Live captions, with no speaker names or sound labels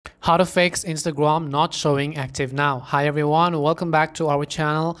How to fix Instagram not showing active now. Hi everyone, welcome back to our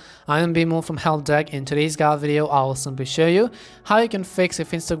channel. I am Bimo from Help Deck. In today's guide video, I will simply show you how you can fix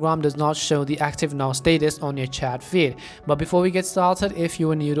if Instagram does not show the active now status on your chat feed. But before we get started, if you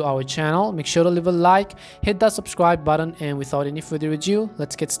are new to our channel, make sure to leave a like, hit that subscribe button, and without any further ado,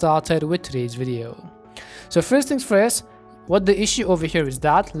 let's get started with today's video. So first things first, what the issue over here is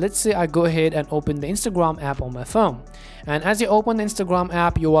that, let's say I go ahead and open the Instagram app on my phone, and as you open the Instagram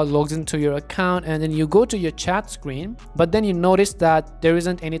app, you are logged into your account, and then you go to your chat screen, but then you notice that there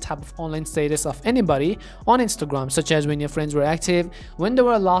isn't any type of online status of anybody on Instagram, such as when your friends were active, when they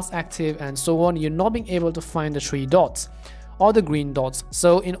were last active, and so on. You're not being able to find the three dots or the green dots.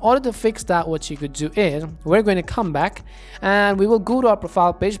 So in order to fix that, what you could do is we're going to come back and we will go to our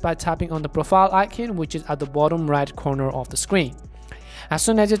profile page by tapping on the profile icon, which is at the bottom right corner of the screen. As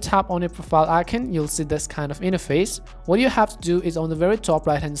soon as you tap on your profile icon, you'll see this kind of interface. What you have to do is on the very top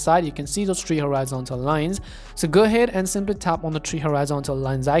right hand side, you can see those three horizontal lines. So go ahead and simply tap on the three horizontal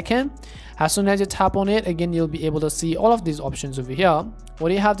lines icon. As soon as you tap on it, again, you'll be able to see all of these options over here.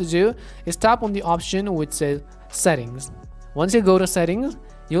 What you have to do is tap on the option which says settings. Once you go to settings,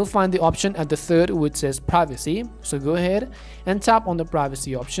 you'll find the option at the third which says privacy. So go ahead and tap on the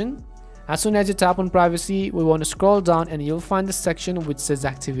privacy option. As soon as you tap on privacy, we want to scroll down and you'll find the section which says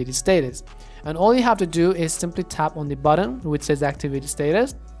activity status. And all you have to do is simply tap on the button which says activity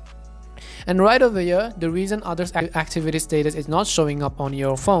status. And right over here, the reason others activity status is not showing up on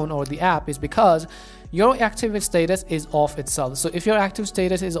your phone or the app is because your active status is off itself. So if your active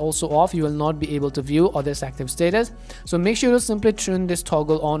status is also off, you will not be able to view others active status. So make sure to simply turn this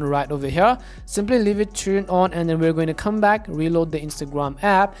toggle on right over here. Simply leave it turned on, and then we're going to come back, reload the Instagram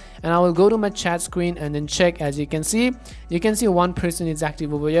app, and I will go to my chat screen and then check. As you can see one person is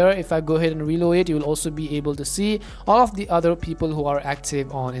active over here. If I go ahead and reload it, you will also be able to see all of the other people who are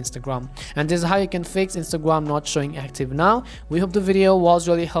active on Instagram. And this is how you can fix Instagram not showing active now. We hope the video was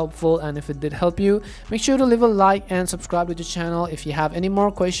really helpful, and if it did help you, make sure to leave a like and subscribe to the channel. If you have any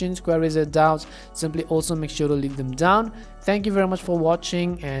more questions, queries, or doubts, simply also make sure to leave them down. Thank you very much for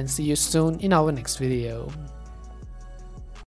watching, and see you soon in our next video.